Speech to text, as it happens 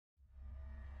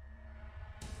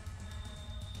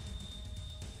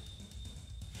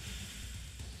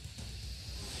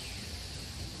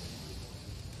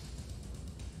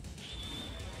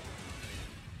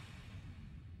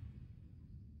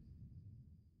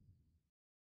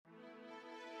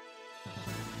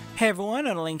Hey everyone,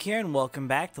 OniLink here, and welcome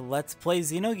back to Let's Play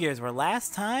Xenogears, where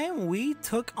last time we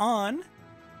took on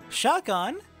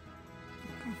Shotgun,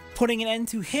 putting an end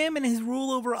to him and his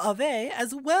rule over Ave,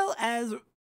 as well as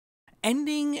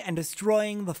ending and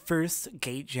destroying the first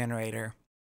gate generator.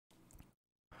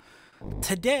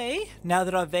 Today, now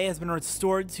that Ave has been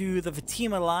restored to the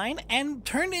Fatima line and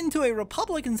turned into a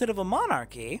republic instead of a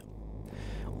monarchy,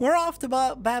 we're off to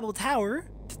Babel Tower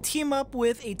to team up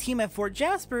with a team at Fort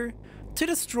Jasper to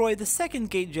destroy the second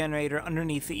gate generator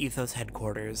underneath the Ethos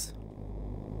headquarters.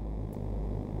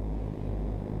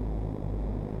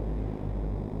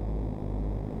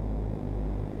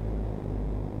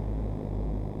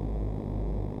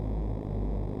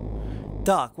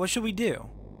 Doc, what should we do?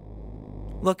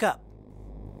 Look up.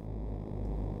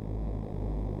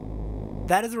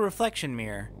 That is a reflection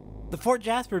mirror. The Fort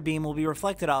Jasper beam will be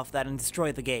reflected off that and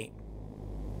destroy the gate.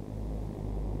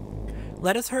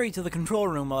 Let us hurry to the control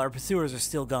room while our pursuers are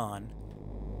still gone.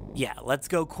 Yeah, let's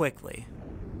go quickly.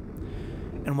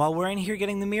 And while we're in here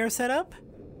getting the mirror set up,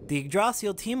 the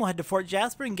Yggdrasil team will head to Fort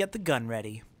Jasper and get the gun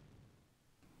ready.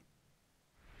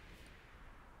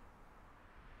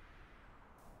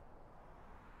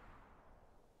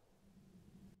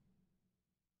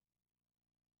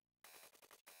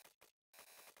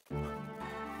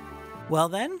 Well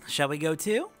then, shall we go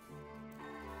too?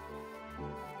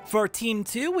 For Team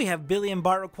 2, we have Billy and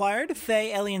Bart required.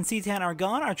 Faye, Ellie, and Citan are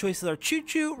gone. Our choices are Choo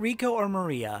Choo, Rico, or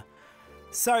Maria.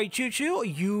 Sorry, Choo Choo,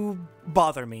 you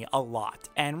bother me a lot.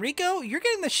 And Rico, you're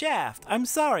getting the shaft. I'm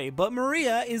sorry, but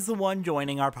Maria is the one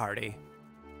joining our party.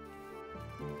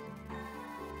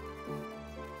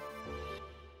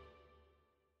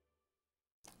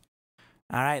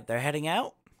 Alright, they're heading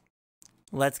out.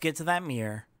 Let's get to that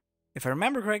mirror. If I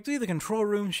remember correctly, the control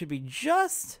room should be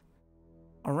just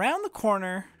around the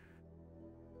corner,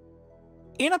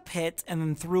 in a pit, and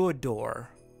then through a door.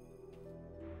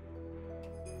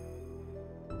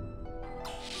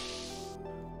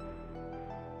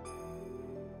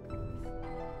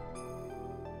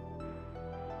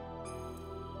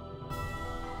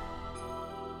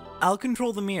 I'll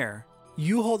control the mirror.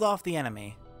 You hold off the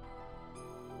enemy.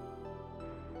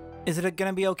 Is it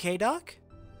gonna be okay, Doc?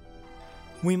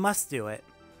 We must do it.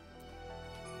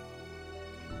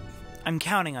 I'm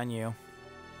counting on you.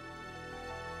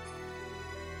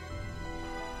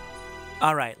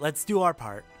 Alright, let's do our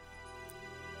part.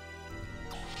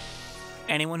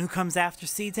 Anyone who comes after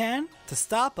Citan to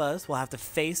stop us will have to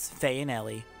face Faye and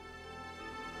Ellie.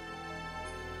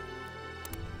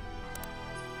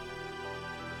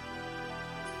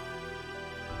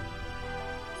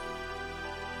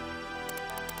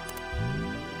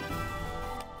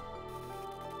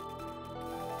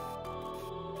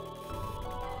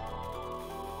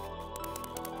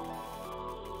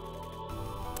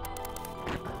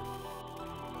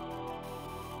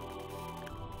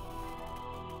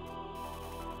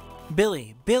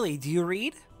 Billy, do you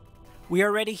read? We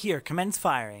are ready here. Commence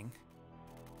firing.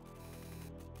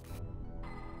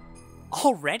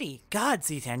 Already? God,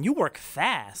 Citan, you work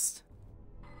fast.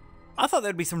 I thought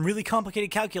there'd be some really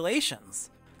complicated calculations.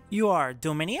 You are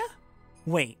Dominia?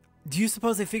 Wait, do you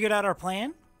suppose they figured out our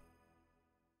plan?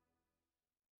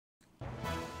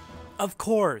 Of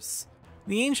course.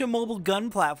 The ancient mobile gun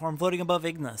platform floating above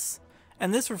Ignis.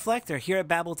 And this reflector here at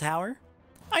Babel Tower?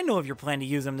 I know of your plan to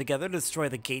use them together to destroy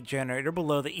the gate generator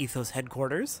below the Ethos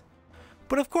headquarters.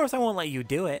 But of course I won't let you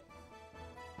do it.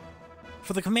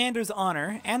 For the commander's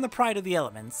honor and the pride of the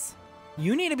elements,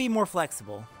 you need to be more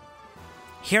flexible.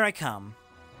 Here I come.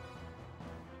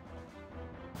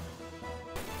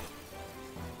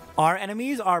 Our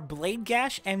enemies are Blade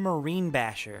Gash and Marine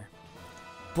Basher.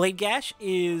 Blade Gash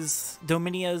is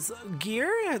Dominia's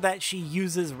gear that she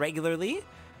uses regularly.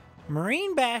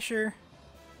 Marine Basher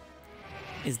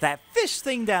is that fish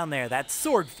thing down there, that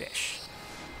swordfish.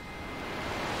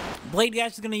 Blade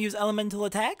Gash is going to use elemental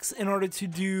attacks in order to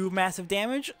do massive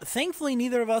damage. Thankfully,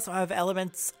 neither of us have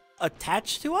elements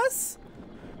attached to us.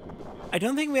 I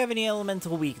don't think we have any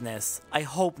elemental weakness. I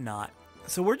hope not.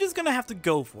 So we're just going to have to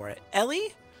go for it.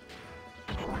 Ellie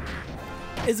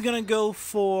is going to go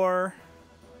for...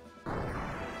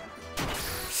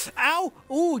 Ow!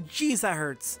 Ooh, jeez, that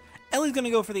hurts. Ellie's going to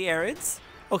go for the Arids.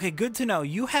 Okay, good to know.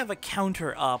 You have a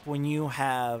counter up when you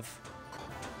have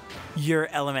your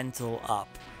elemental up.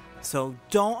 So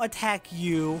don't attack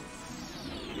you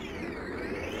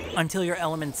until your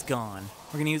element's gone.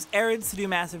 We're going to use Arids to do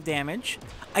massive damage.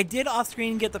 I did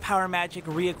off-screen get the power magic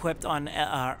re-equipped on,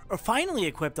 or finally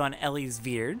equipped on Ellie's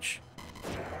Virge.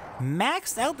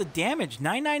 Maxed out the damage,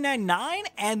 9999,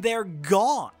 and they're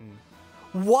gone.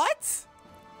 What?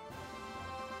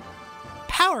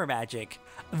 Power magic.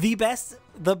 the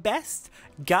best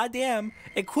goddamn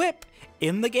equip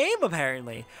in the game,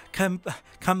 apparently.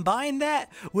 Combine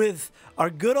that with our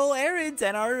good old Arids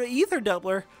and our Ether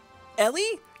Doubler.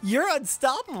 Ellie, you're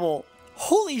unstoppable.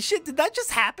 Holy shit, did that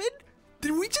just happen?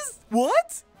 Did we just...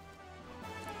 what?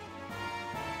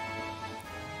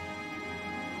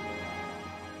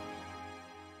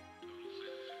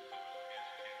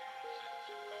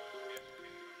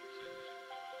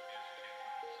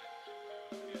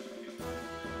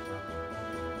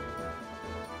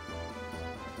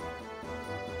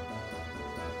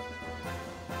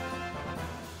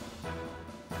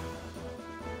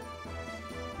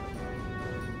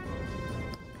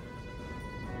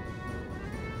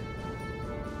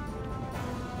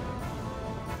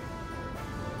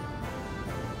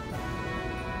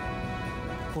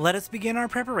 Let us begin our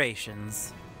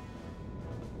preparations.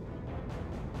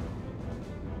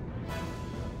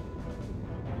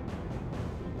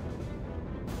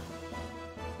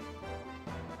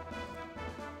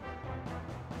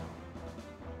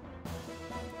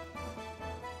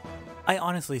 I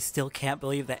honestly still can't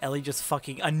believe that Ellie just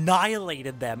fucking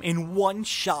annihilated them in one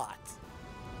shot.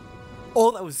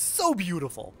 Oh, that was so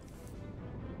beautiful.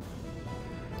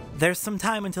 There's some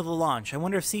time until the launch. I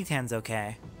wonder if Citan's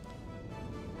okay.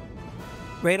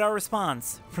 Radar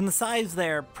response. From the sides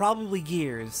there, probably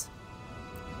gears.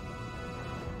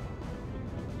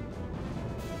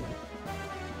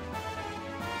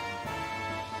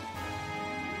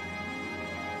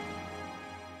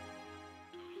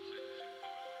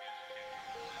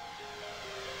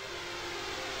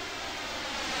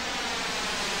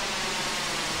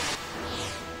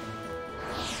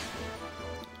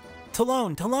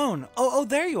 Talon! Oh,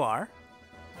 there you are.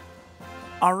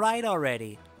 Alright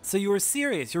already. So you were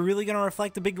serious? You're really gonna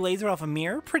reflect a big laser off a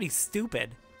mirror? Pretty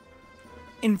stupid.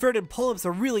 Inverted pull-ups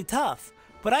are really tough,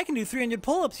 but I can do 300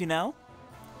 pull-ups, you know?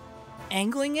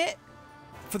 Angling it?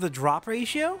 For the drop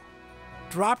ratio?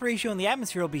 Drop ratio in the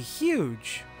atmosphere will be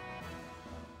huge.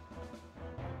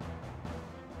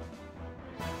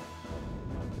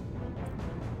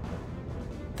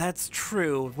 That's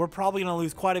true. We're probably gonna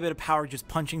lose quite a bit of power just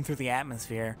punching through the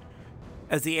atmosphere,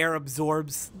 as the air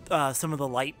absorbs some of the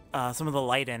light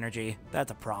energy.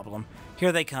 That's a problem.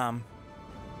 Here they come.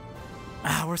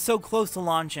 We're so close to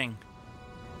launching.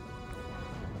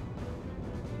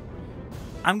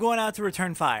 I'm going out to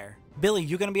return fire. Billy,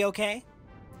 you gonna be okay?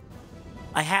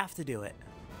 I have to do it.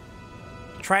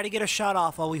 Try to get a shot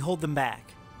off while we hold them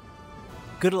back.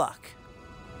 Good luck.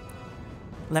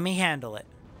 Let me handle it.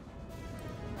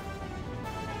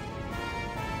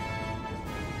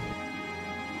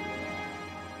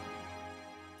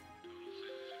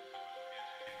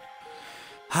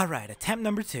 Alright, attempt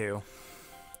number 2.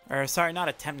 Or, sorry, not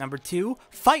attempt number 2.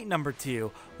 Fight number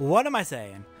 2. What am I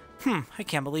saying? I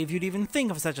can't believe you'd even think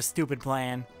of such a stupid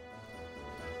plan.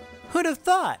 Who'd have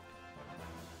thought?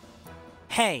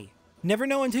 Hey, never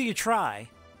know until you try.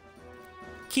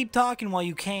 Keep talking while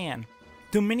you can.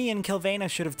 Dominia and Kelvana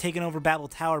should have taken over Babel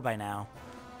Tower by now.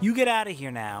 You get out of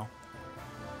here now.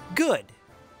 Good.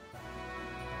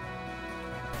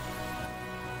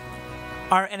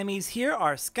 Our enemies here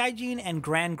are Skygene and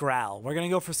Grand Growl. We're gonna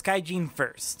go for Skygene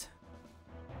first.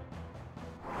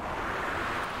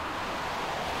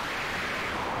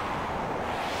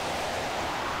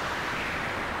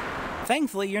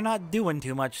 Thankfully, you're not doing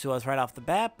too much to us right off the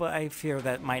bat, but I fear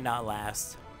that might not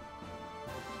last.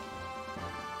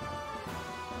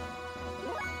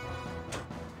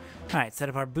 Alright, set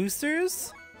up our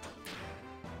boosters.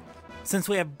 Since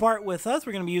we have Bart with us,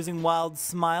 we're going to be using Wild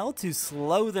Smile to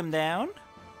slow them down.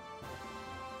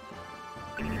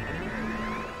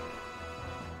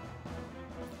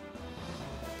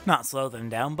 Not slow them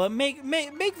down, but make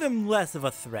them less of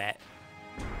a threat.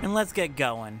 And let's get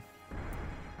going.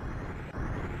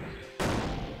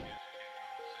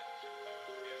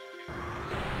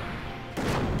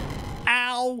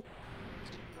 Ow!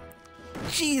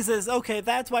 Jesus, okay,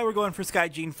 that's why we're going for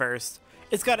Skygene first.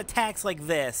 It's got attacks like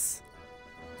this.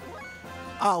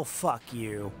 Oh, fuck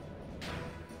you.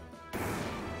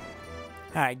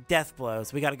 Alright, Death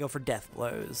Blows. We gotta go for Death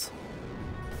Blows.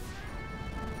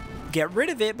 Get rid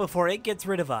of it before it gets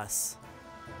rid of us.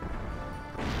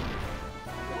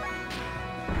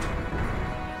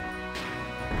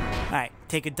 Alright,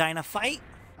 take a Dyna fight.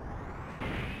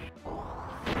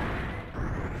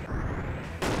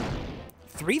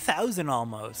 $3,000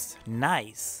 almost.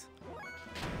 Nice.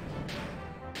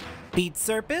 Beat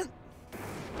Serpent.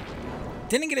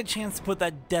 Didn't get a chance to put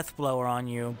that Death Blower on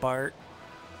you, Bart.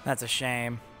 That's a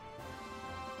shame.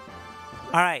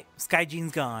 Alright,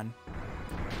 Skygene's gone.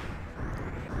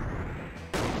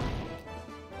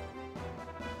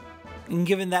 And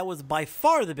given that was by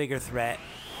far the bigger threat...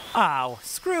 Oh,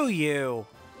 screw you!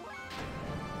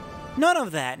 None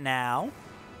of that now.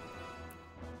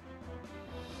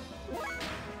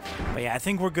 But yeah, I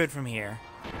think we're good from here.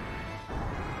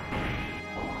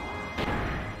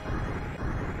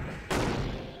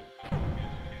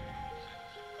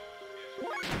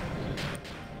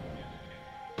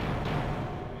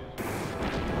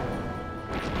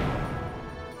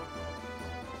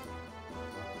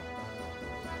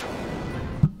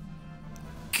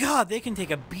 God, they can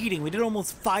take a beating. We did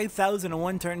almost 5,000 in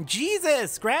one turn.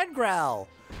 Jesus, Gradgrel!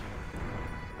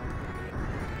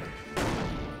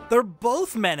 They're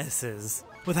both menaces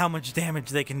with how much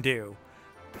damage they can do.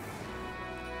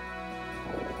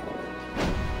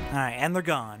 Alright, and they're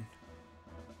gone.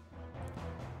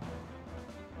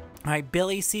 Alright,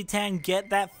 Billy, C10,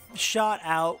 get that shot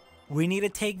out. We need to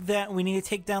take that. We need to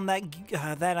take down that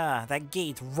that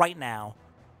gate right now.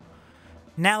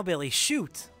 Now, Billy,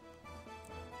 shoot.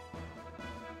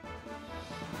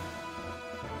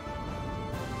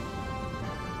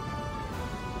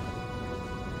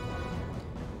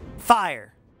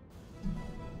 Fire.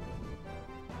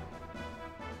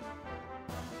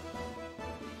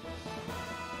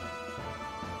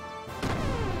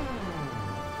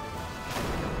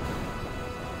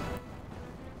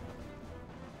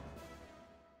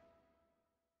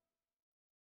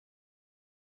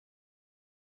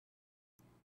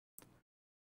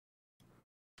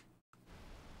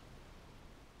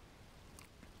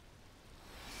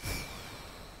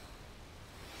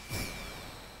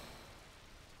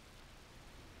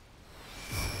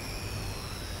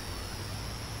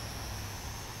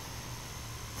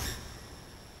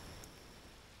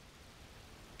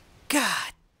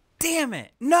 God damn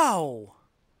it! No!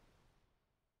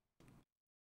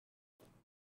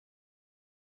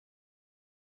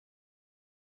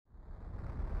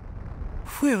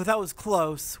 Phew, that was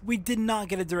close. We did not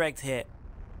get a direct hit.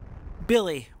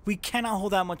 Billy, we cannot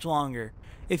hold out much longer.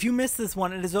 If you miss this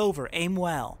one, it is over. Aim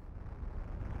well.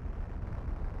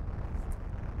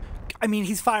 I mean,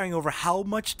 he's firing over how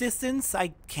much distance?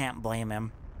 I can't blame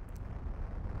him.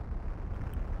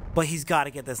 But he's got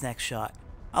to get this next shot.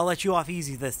 I'll let you off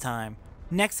easy this time.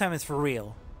 Next time is for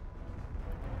real.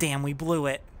 Damn, we blew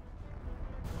it.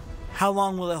 How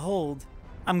long will it hold?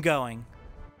 I'm going.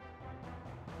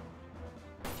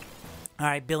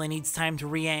 Alright, Billy needs time to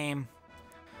re-aim.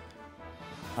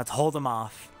 Let's hold him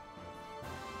off.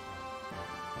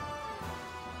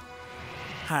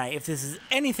 Alright, if this is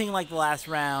anything like the last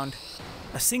round,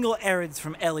 a single Arids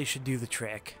from Ellie should do the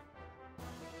trick.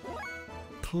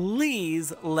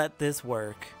 Please let this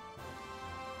work.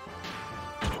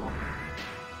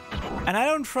 And I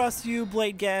don't trust you,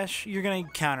 Blade Gash. You're gonna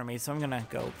counter me, so I'm gonna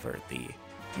go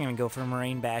for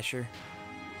Marine Basher.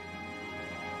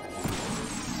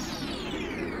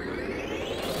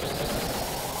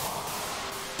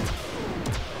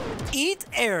 Eat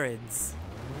Arids.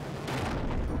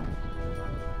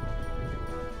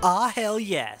 Ah, hell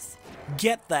yes.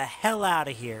 Get the hell out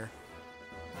of here.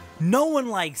 No one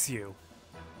likes you.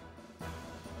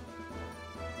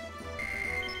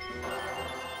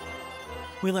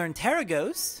 We learned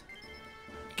Terragos,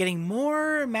 getting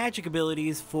more magic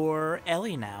abilities for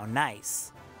Ellie now.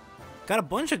 Nice. Got a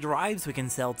bunch of drives we can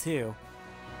sell too.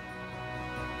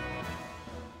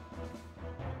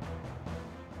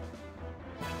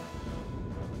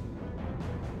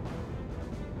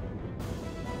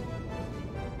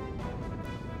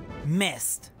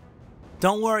 Missed.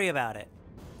 Don't worry about it.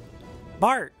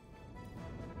 Bart.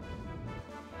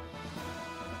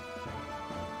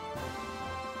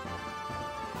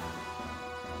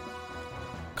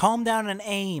 Calm down and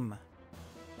aim.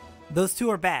 Those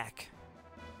two are back.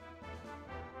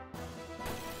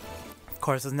 Of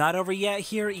course, it's not over yet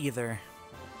here either.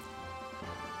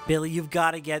 Billy, you've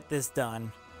got to get this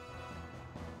done.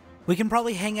 We can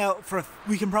probably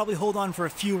hold on for a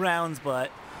few rounds,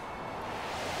 but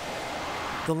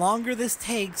the longer this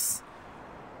takes,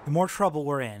 the more trouble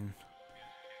we're in.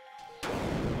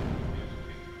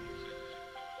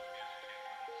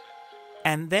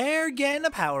 And they're getting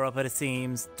a power-up, it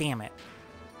seems. Damn it.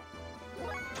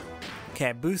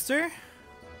 Okay, booster.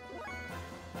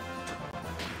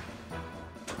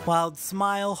 Wild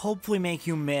Smile, hopefully make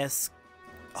you miss.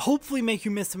 Hopefully make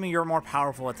you miss some of your more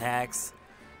powerful attacks.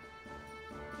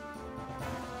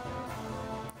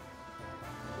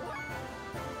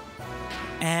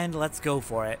 And let's go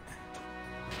for it.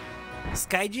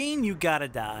 Skygene, you gotta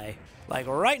die. Like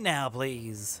right now,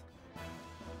 please.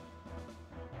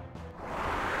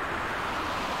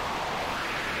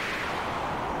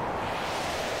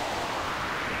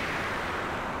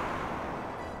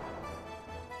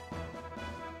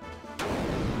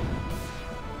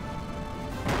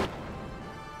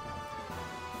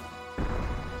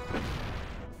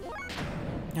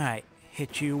 Alright,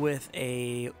 hit you with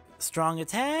a strong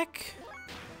attack.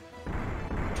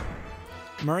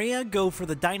 Maria, go for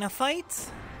the Dynafight.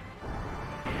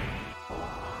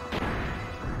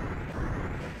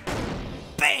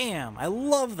 Bam! I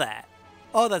love that.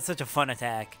 Oh, that's such a fun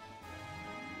attack.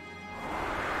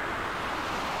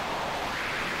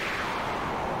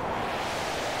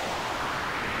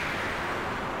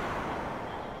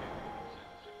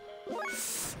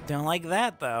 Don't like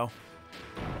that, though.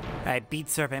 Alright, Beat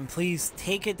Serpent, please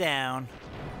take it down.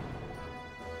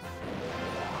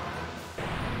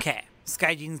 Okay,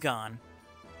 Skygene's gone.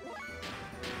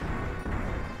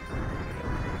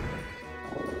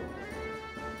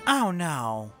 Oh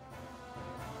no!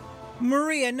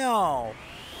 Maria, no!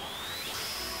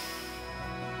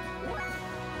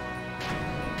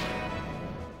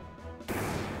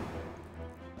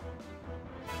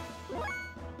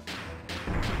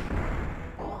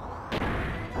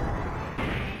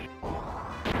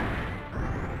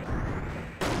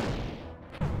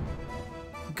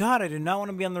 God, I do not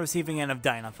want to be on the receiving end of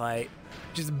Dynafight.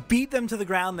 Just beat them to the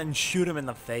ground, then shoot them in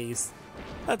the face.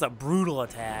 That's a brutal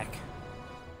attack.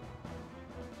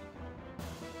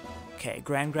 Okay,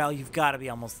 Grand Growl, you've got to be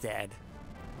almost dead.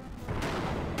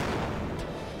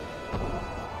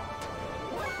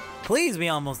 Please be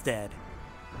almost dead.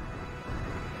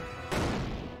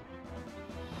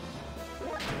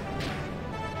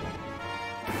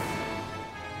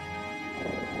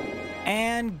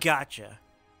 And gotcha.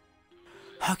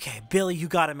 Okay, Billy, you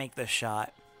gotta make this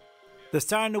shot. They're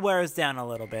starting to wear us down a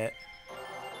little bit.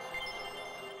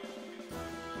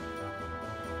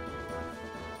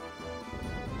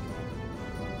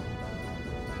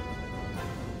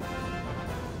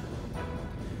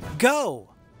 Go!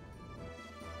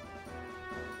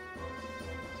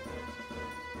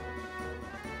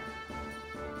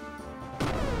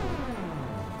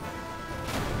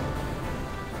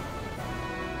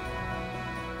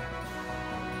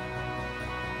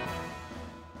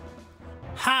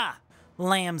 Ha!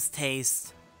 Lamb's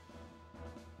taste.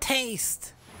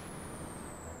 Taste!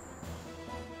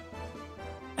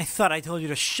 I thought I told you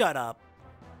to shut up.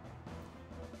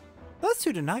 Those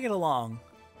two do not get along.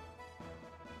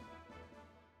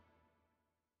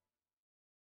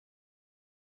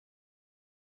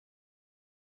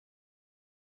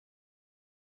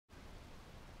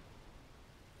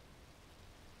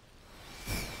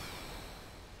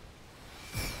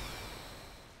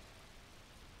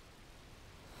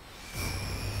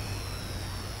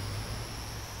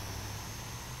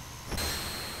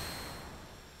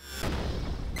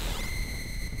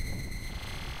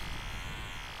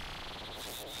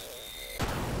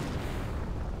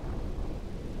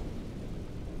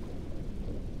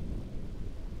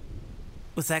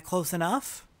 Was that close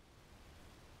enough?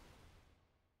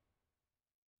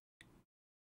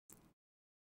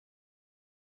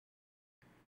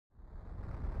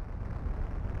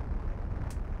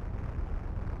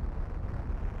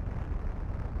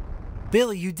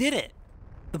 Billy, you did it!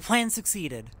 The plan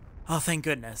succeeded. Oh, thank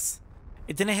goodness.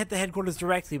 It didn't hit the headquarters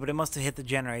directly, but it must have hit the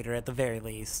generator at the very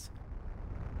least.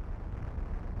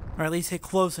 Or at least hit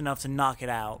close enough to knock it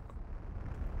out.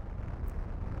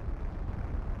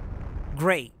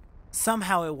 Great.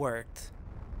 Somehow it worked.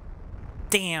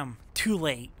 Damn, too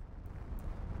late.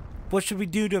 What should we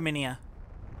do, Dominia?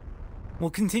 We'll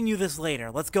continue this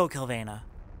later. Let's go, Kelvana.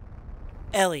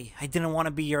 Ellie, I didn't want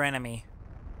to be your enemy.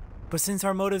 But since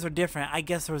our motives are different, I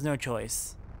guess there was no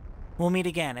choice. We'll meet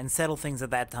again and settle things at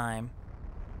that time.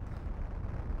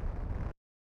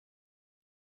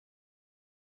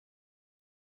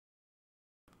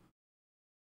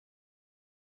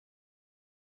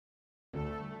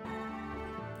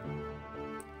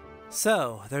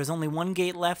 So, there's only one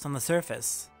gate left on the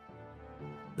surface.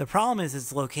 The problem is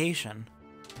its location.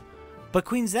 But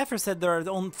Queen Zephyr said there are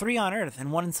only 3 on Earth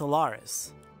and 1 in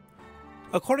Solaris.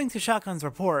 According to Shotgun's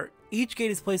report, each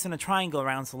gate is placed in a triangle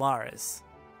around Solaris.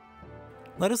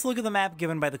 Let us look at the map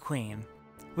given by the Queen,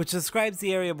 which describes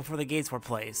the area before the gates were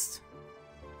placed.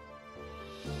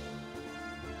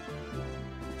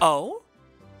 Oh?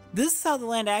 This is how the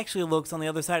land actually looks on the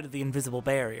other side of the invisible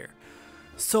barrier.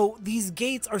 So these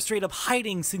gates are straight up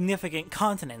hiding significant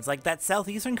continents, like that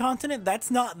southeastern continent, that's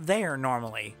not there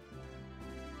normally.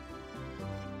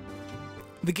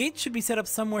 The gates should be set up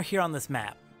somewhere here on this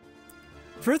map.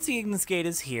 First, the Ignis Gate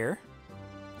is here.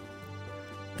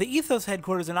 The Ethos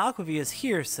headquarters in Aquavia is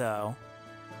here, so...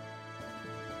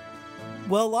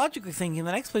 Well, logically thinking,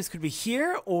 the next place could be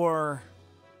here or...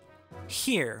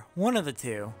 here. One of the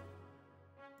two.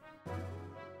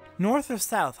 North or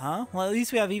south, huh? Well, at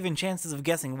least we have even chances of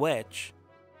guessing which.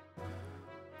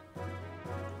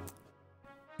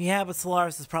 Yeah, but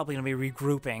Solaris is probably going to be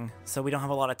regrouping, so we don't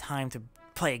have a lot of time to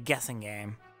play a guessing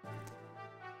game.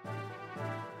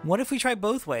 What if we try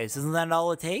both ways? Isn't that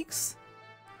all it takes?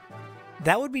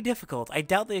 That would be difficult. I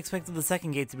doubt they expected the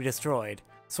second gate to be destroyed,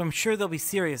 so I'm sure they'll be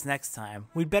serious next time.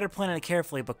 We'd better plan it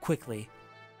carefully, but quickly.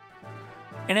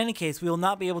 In any case, we will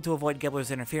not be able to avoid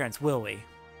Gebler's interference, will we?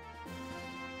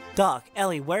 Doc,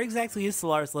 Ellie, where exactly is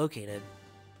Solaris located?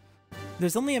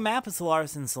 There's only a map of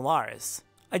Solaris in Solaris.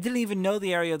 I didn't even know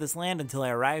the area of this land until I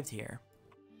arrived here.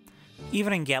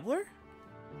 Even in Gebler?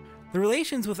 The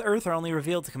relations with Earth are only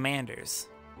revealed to commanders.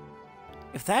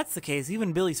 If that's the case,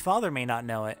 even Billy's father may not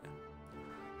know it.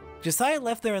 Josiah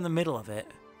left there in the middle of it.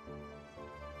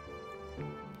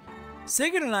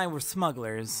 Sigurd and I were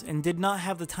smugglers, and did not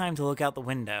have the time to look out the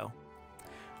window.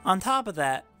 On top of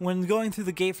that, when going through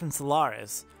the gate from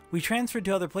Solaris, we transferred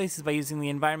to other places by using the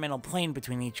environmental plane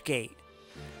between each gate.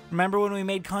 Remember when we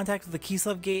made contact with the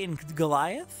Kislev gate in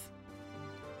Goliath?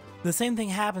 The same thing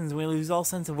happens when we lose all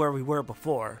sense of where we were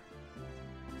before.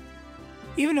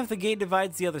 Even if the gate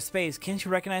divides the other space, can't you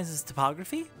recognize its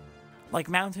topography? Like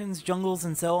mountains, jungles,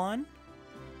 and so on?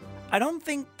 I don't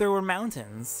think there were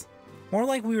mountains. More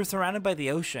like we were surrounded by the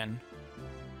ocean.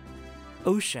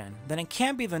 Ocean? Then it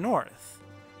can't be the north.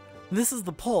 This is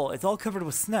the pole, it's all covered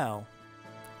with snow.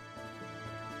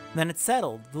 Then it's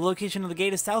settled. The location of the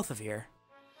gate is south of here.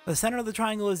 The center of the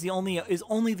triangle is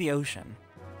only the ocean.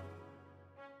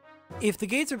 If the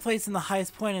gates are placed in the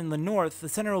highest point in the north, the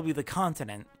center will be the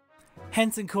continent.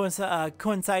 Hence it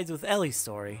coincides with Ellie's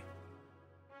story.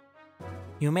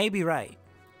 You may be right.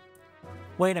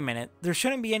 Wait a minute, there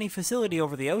shouldn't be any facility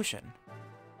over the ocean.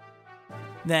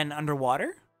 Then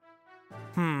underwater?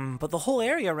 But the whole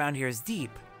area around here is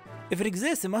deep. If it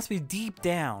exists, it must be deep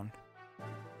down.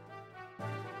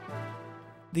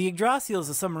 The Yggdrasil is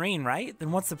a submarine, right?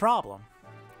 Then what's the problem?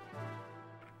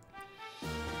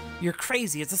 You're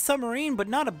crazy. It's a submarine, but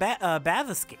not a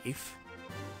bathyscaphe.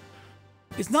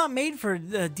 It's not made for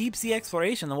deep sea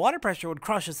exploration. The water pressure would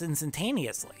crush us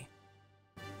instantaneously.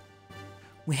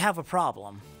 We have a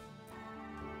problem.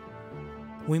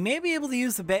 We may be able to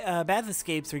use the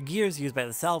bathyscapes or gears used by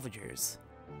the salvagers.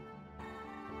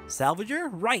 Salvager?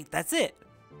 Right, that's it.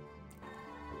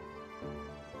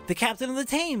 The captain of the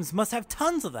Thames must have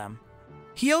tons of them.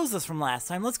 He owes us from last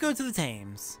time. Let's go to the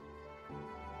Thames.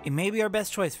 It may be our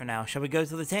best choice for now. Shall we go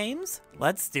to the Thames?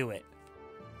 Let's do it.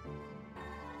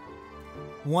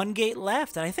 One gate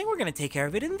left, and I think we're going to take care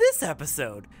of it in this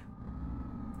episode.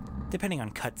 Depending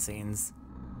on cutscenes.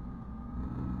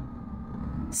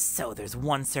 So there's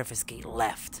one surface gate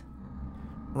left.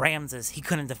 Ramses, he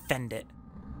couldn't defend it.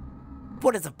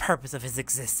 What is the purpose of his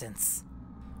existence?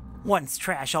 Once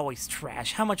trash, always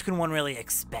trash. How much can one really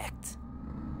expect?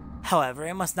 However,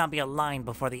 it must not be aligned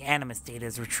before the Animus data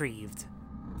is retrieved.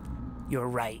 You're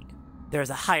right. There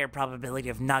is a higher probability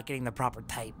of not getting the proper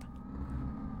type.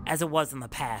 As it was in the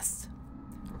past.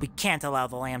 We can't allow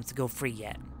the lambs to go free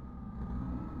yet.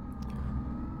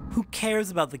 Who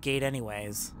cares about the gate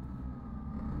anyways?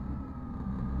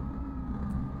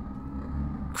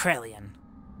 Krelian.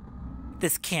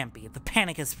 This can't be. The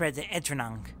panic has spread to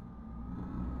Eternang.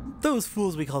 Those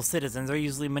fools we call citizens are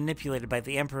usually manipulated by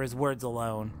the Emperor's words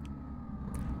alone.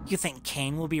 You think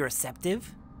Cain will be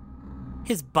receptive?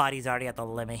 His body's already at the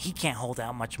limit. He can't hold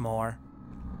out much more.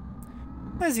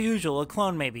 As usual, a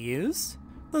clone may be used.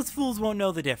 Those fools won't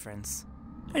know the difference.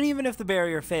 And even if the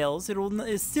barrier fails,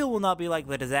 it still will not be like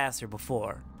the disaster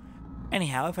before.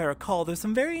 Anyhow, if I recall, there's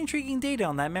some very intriguing data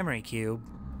on that memory cube.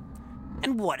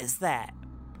 And what is that?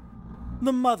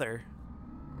 The Mother.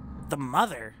 The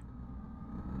Mother?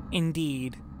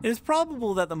 Indeed. It is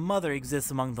probable that the Mother exists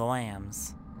among the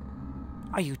lambs.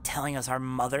 Are you telling us our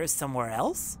Mother is somewhere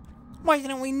else? Why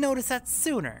didn't we notice that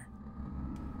sooner?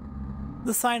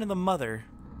 The sign of the Mother.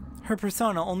 Her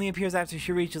persona only appears after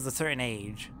she reaches a certain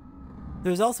age.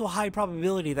 There is also a high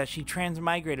probability that she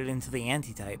transmigrated into the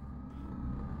Antitype.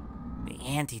 The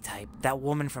Antitype? That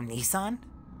woman from Nissan?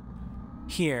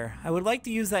 Here, I would like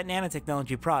to use that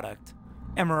nanotechnology product,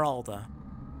 Emeralda.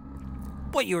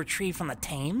 What, you retrieved from the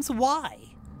Thames?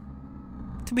 Why?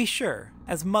 To be sure,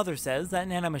 as Mother says, that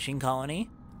nanomachine colony,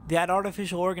 that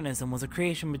artificial organism was a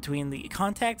creation between the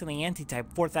Contact and the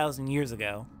Antitype 4,000 years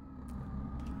ago.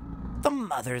 The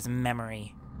Mother's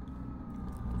memory.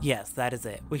 Yes, that is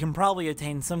it. We can probably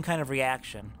attain some kind of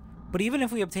reaction. But even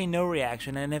if we obtain no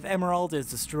reaction, and if Emeralda is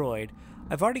destroyed,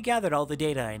 I've already gathered all the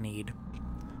data I need.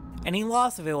 Any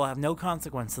loss of it will have no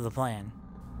consequence to the plan.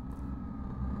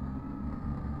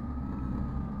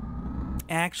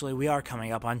 Actually, we are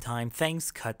coming up on time,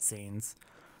 thanks cutscenes.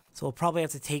 So we'll probably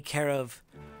have to take care of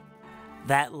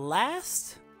that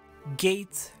last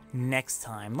gate next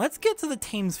time. Let's get to the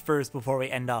tames first before we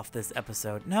end off this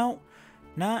episode. No,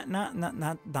 not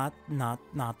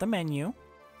the menu.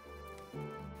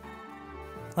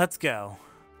 Let's go.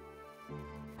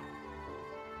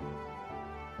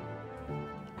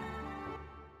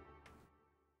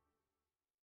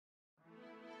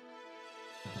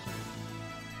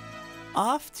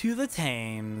 Off to the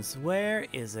tames. Where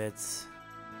is it?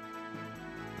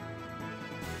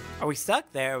 Are we stuck?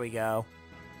 There we go.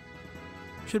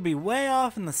 Should be way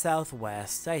off in the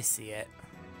southwest. I see it.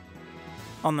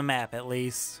 On the map, at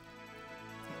least.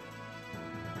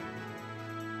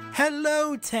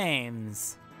 Hello,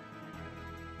 tames.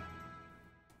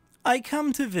 I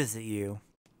come to visit you.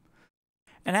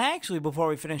 And actually, before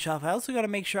we finish off, I also got to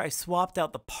make sure I swapped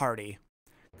out the party.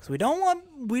 Because we don't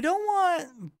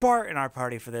want Bart in our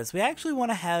party for this. We actually want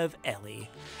to have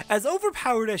Ellie. As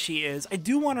overpowered as she is, I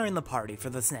do want her in the party for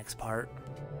this next part.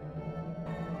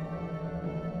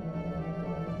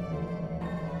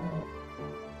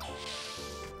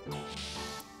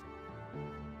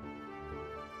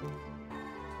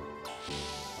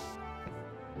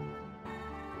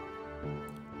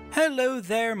 Hello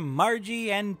there,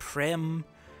 Margie and Prim.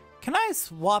 Can I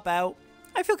swap out?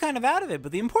 I feel kind of out of it,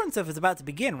 but the important stuff is about to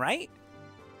begin, right?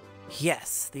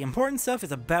 Yes, the important stuff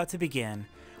is about to begin.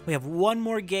 We have one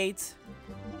more gate,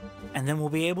 and then we'll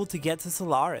be able to get to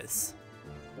Solaris.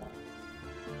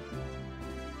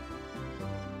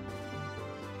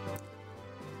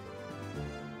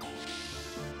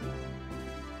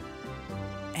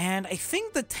 And I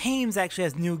think the Tames actually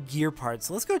has new gear parts,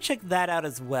 so let's go check that out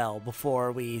as well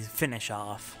before we finish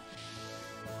off.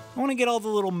 I want to get all the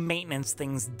little maintenance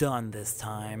things done this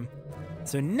time.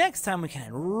 So next time we can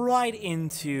head right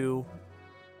into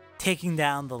taking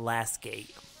down the last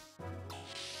gate.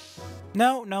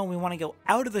 No, we want to go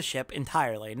out of the ship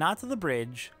entirely, not to the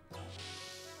bridge.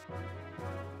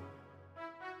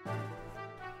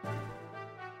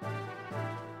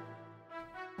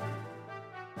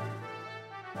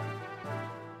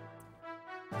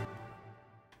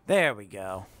 There we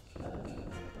go.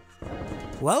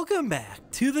 Welcome back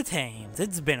to the Tames.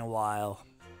 It's been a while.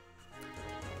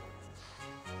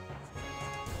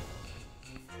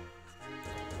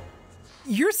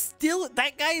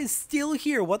 That guy is still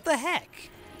here. What the heck?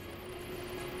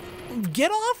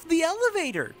 Get off the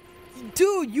elevator.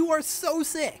 Dude, you are so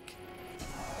sick.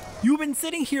 You've been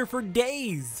sitting here for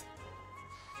days.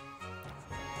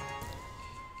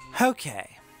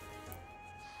 Okay.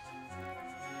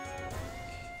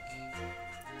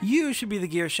 You should be the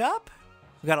gear shop.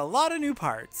 We got a lot of new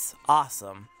parts.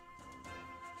 Awesome.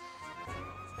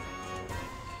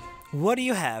 What do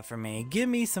you have for me? Give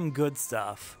me some good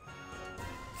stuff.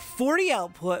 40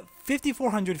 output,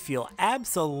 5400 fuel.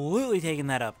 Absolutely taking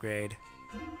that upgrade.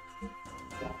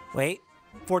 Wait,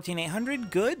 14800?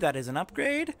 Good, that is an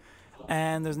upgrade.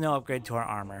 And there's no upgrade to our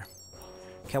armor.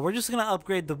 Okay, we're just gonna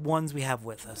upgrade the ones we have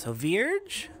with us. So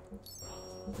Vierge.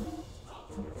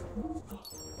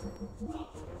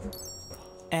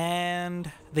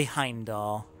 And the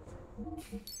Heimdall.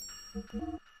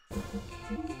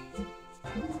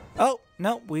 Oh,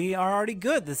 no, we are already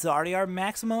good. This is already our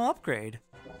maximum upgrade.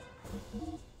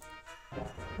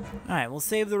 Alright, we'll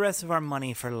save the rest of our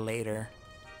money for later.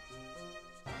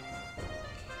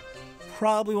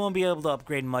 Probably won't be able to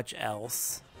upgrade much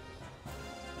else.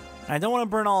 I don't want to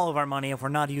burn all of our money if we're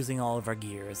not using all of our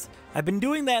gears. I've been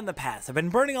doing that in the past. I've been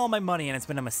burning all my money and it's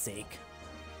been a mistake.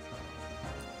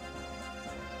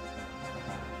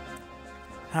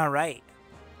 Alright.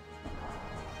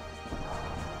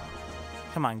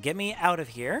 Come on, get me out of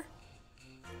here.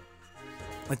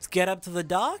 Let's get up to the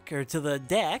dock, or to the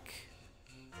deck.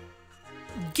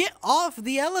 Get off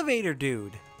the elevator,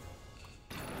 dude.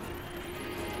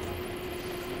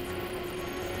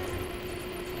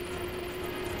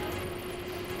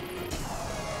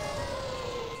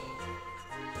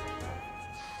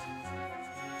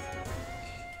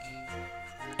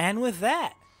 And with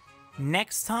that,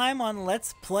 next time on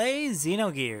Let's Play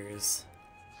Xenogears,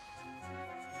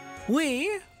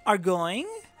 we are going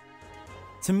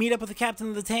to meet up with the captain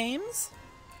of the Tames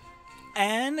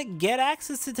and get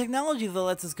access to technology that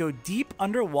lets us go deep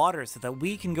underwater so that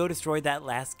we can go destroy that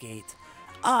last gate.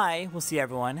 I will see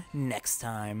everyone next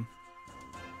time.